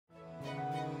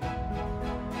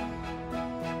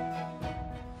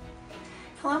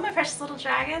Hello my precious little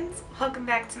dragons, welcome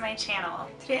back to my channel.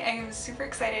 Today I am super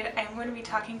excited. I am going to be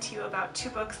talking to you about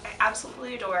two books I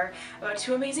absolutely adore about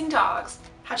two amazing dogs,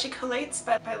 Hachiko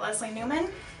by Leslea Newman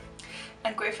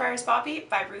and Greyfriars Bobby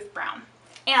by Ruth Brown.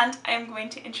 And I am going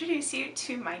to introduce you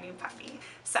to my new puppy.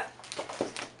 So,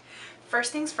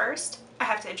 first things first, I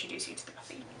have to introduce you to the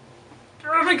puppy.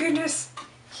 Oh my goodness,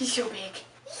 he's so big.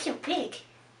 He's so big.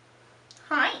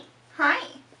 Hi. Hi.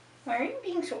 Why are you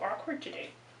being so awkward today?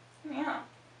 Yeah.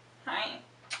 Hi.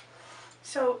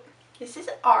 So this is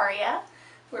Aria.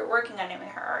 We're working on naming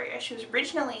her Aria. She was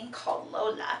originally called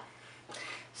Lola.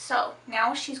 So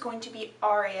now she's going to be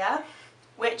Aria,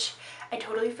 which I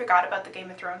totally forgot about the Game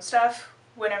of Thrones stuff.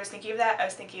 When I was thinking of that, I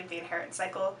was thinking of the Inherent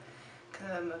Cycle because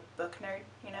I'm a book nerd,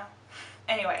 you know?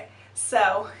 Anyway,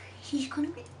 so she's going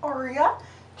to be Aria.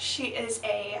 She is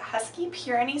a Husky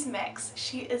Pyrenees mix.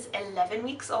 She is 11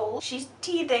 weeks old. She's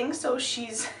teething, so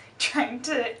she's trying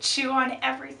to chew on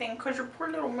everything because her poor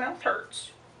little mouth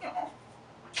hurts. Oh,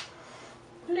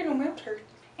 little mouth hurts.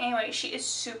 Anyway, she is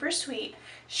super sweet.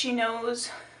 She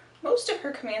knows most of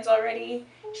her commands already.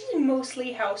 She's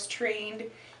mostly house trained.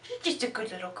 She's just a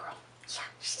good little girl. Yeah,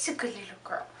 she's a good little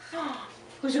girl.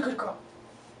 Who's a good girl?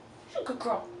 She's a good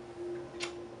girl.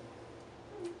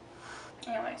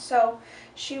 Anyway, so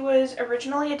she was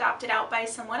originally adopted out by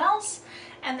someone else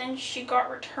and then she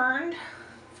got returned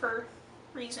for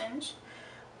reasons,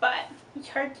 but it's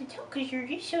hard to tell because you're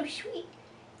just so sweet.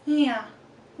 Yeah,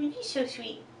 you're just so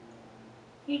sweet.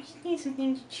 You just need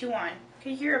something to chew on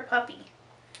because you're a puppy.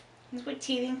 That's what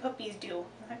teething puppies do. You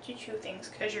have to chew things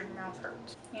because your mouth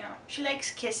hurts. You know, she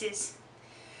likes kisses.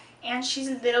 And she's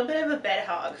a little bit of a bed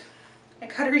hog. I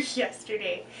got her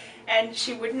yesterday and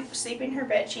she wouldn't sleep in her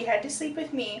bed. She had to sleep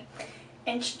with me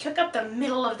and she took up the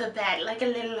middle of the bed like a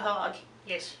little hog.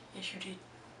 Yes, you did.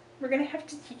 We're gonna have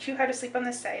to teach you how to sleep on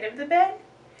the side of the bed.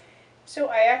 So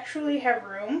I actually have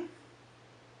room.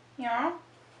 Yeah.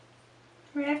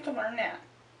 We're gonna have to learn that.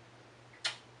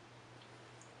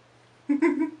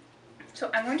 So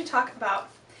I'm going to talk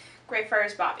about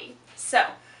Greyfriars Bobby. So,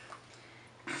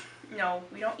 no,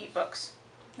 we don't eat books.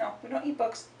 No, we don't eat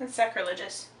books. That's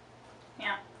sacrilegious.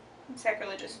 Yeah, it's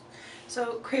sacrilegious.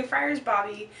 So Greyfriars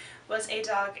Bobby was a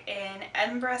dog in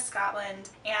Edinburgh, Scotland,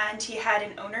 and he had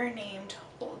an owner named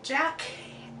Old Jack,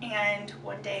 and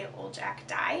one day Old Jack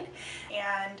died,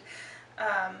 and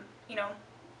you know,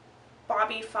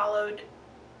 Bobby followed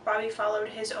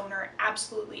his owner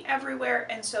absolutely everywhere,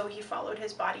 and so he followed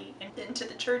his body into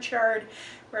the churchyard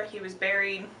where he was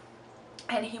buried.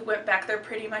 And he went back there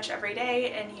pretty much every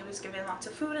day and he was given lots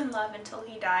of food and love until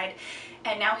he died.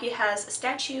 And now he has a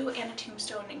statue and a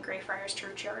tombstone in Greyfriars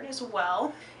churchyard as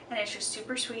well. And it's just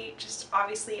super sweet, just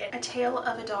obviously a tale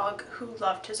of a dog who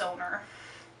loved his owner.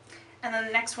 And then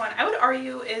the next one I would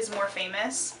argue is more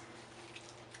famous.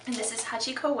 And this is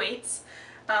Hachiko Waits,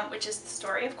 which is the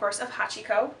story, of course, of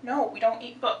Hachiko. No, we don't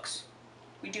eat books.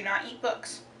 We do not eat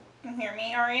books. You hear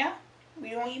me, Aria?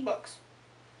 We don't eat books.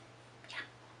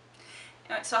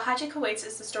 So Hachiko Waits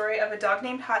is the story of a dog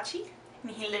named Hachi,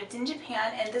 and he lived in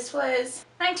Japan, and this was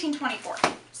 1924,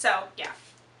 so yeah,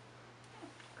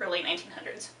 early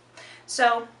 1900s.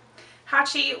 So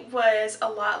Hachi was a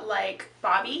lot like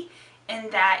Bobby in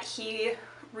that he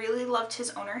really loved his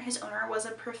owner. His owner was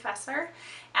a professor,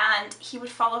 and he would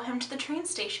follow him to the train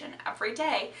station every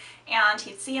day, and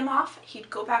he'd see him off, he'd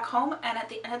go back home, and at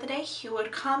the end of the day he would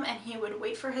come and he would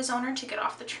wait for his owner to get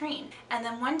off the train. And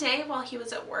then one day while he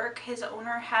was at work, his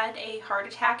owner had a heart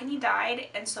attack and he died,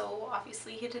 and so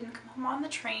obviously he didn't come home on the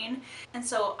train, and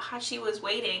so Hachi was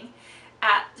waiting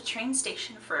at the train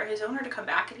station for his owner to come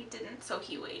back, and he didn't, so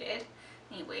he waited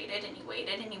and he waited and he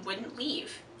waited and he wouldn't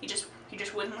leave. He just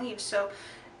wouldn't leave. So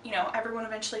you know, everyone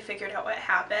eventually figured out what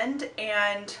happened,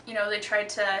 and, you know, they tried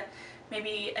to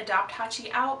maybe adopt Hachi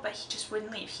out, but he just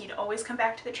wouldn't leave. He'd always come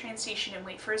back to the train station and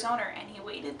wait for his owner, and he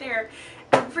waited there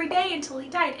every day until he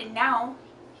died, and now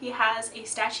he has a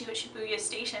statue at Shibuya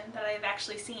Station that I've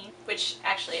actually seen, which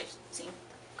actually I've seen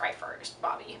Greyfriars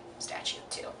Bobby statue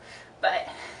too, but,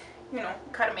 you know,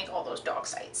 gotta make all those dog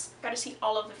sites. Gotta see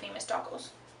all of the famous doggos.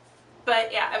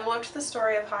 But yeah, I've loved the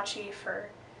story of Hachi for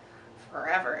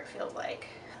forever, it feels like.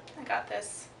 I got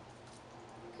this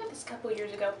a couple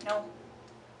years ago. No,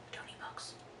 we don't eat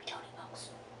books. We don't eat books.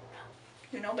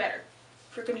 No. You know better.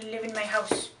 If you're going to live in my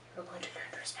house, you're going to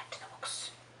learn to respect the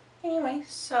books. Anyway,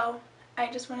 so I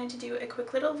just wanted to do a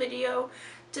quick little video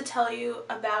to tell you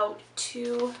about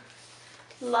two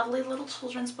lovely little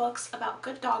children's books about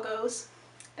good doggos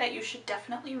that you should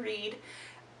definitely read.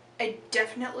 I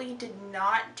definitely did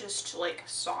not just like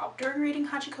sob during reading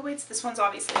Hachiko Waits. This one's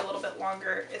obviously a little bit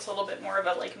longer. It's a little bit more of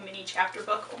a like mini chapter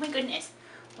book. Oh my goodness.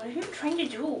 What are you trying to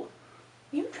do? What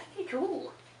are you trying to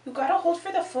do? You gotta hold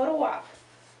for the photo op.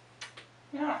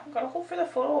 Yeah, gotta hold for the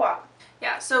photo op.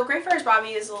 Yeah, so Greyfriars Bobby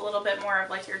is a little bit more of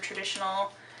like your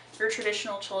traditional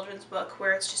children's book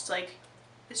where it's just like,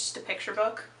 it's just a picture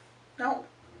book. No,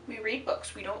 we read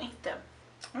books, we don't eat them.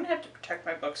 I'm gonna have to protect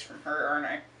my books from her, aren't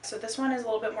I? So this one is a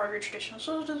little bit more of your traditional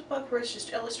children's book where it's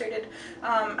just illustrated.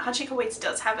 Hachiko Waits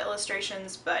does have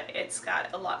illustrations, but it's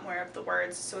got a lot more of the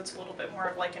words, so it's a little bit more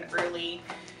of like an early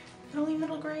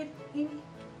middle grade, maybe?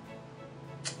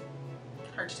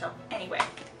 Hard to tell. Anyway,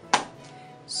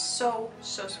 so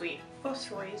sweet. Both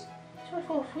stories.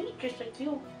 So sweet, just like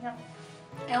you. Yeah.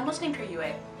 I almost named her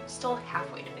Yue. Still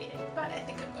halfway debating, but I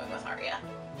think I'm going with Aria.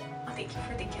 Oh, thank you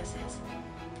for the kisses.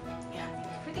 Yeah, thank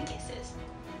you for the kisses.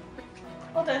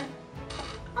 All done.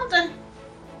 All done.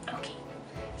 Okay.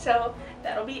 So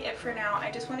that'll be it for now. I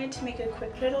just wanted to make a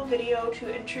quick little video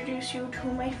to introduce you to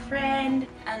my friend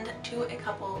and to a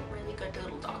couple really good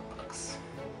little dog books.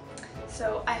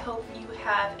 So I hope you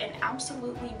have an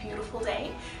absolutely beautiful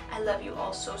day. I love you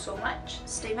all so much.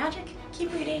 Stay magic,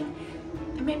 keep reading,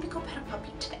 and maybe go pet a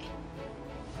puppy today.